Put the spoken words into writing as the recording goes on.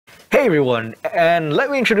Hey everyone, and let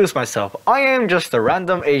me introduce myself. I am just a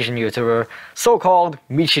random Asian YouTuber, so-called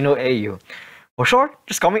Michi No Eiyu. For short,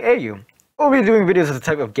 just call me Eiyu. We'll be doing videos of the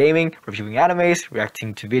type of gaming, reviewing animes,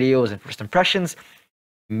 reacting to videos and first impressions,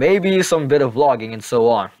 maybe some bit of vlogging and so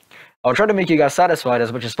on. I'll try to make you guys satisfied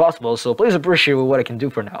as much as possible, so please appreciate what I can do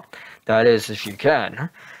for now. That is, if you can.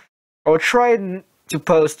 I'll try to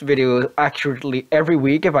post videos accurately every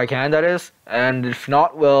week if I can, that is. And if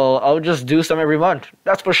not, well, I'll just do some every month.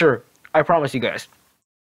 That's for sure. I promise you guys.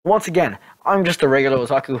 Once again, I'm just a regular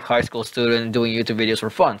otaku high school student doing YouTube videos for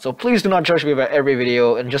fun, so please do not judge me about every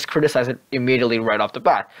video and just criticize it immediately right off the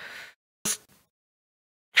bat. Just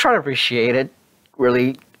try to appreciate it,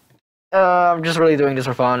 really. I'm just really doing this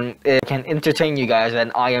for fun. It can entertain you guys,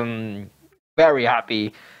 and I am very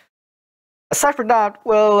happy. Aside from that,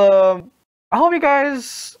 well, I hope you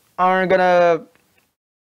guys are gonna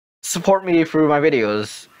support me through my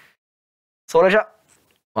videos. So,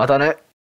 mata ne.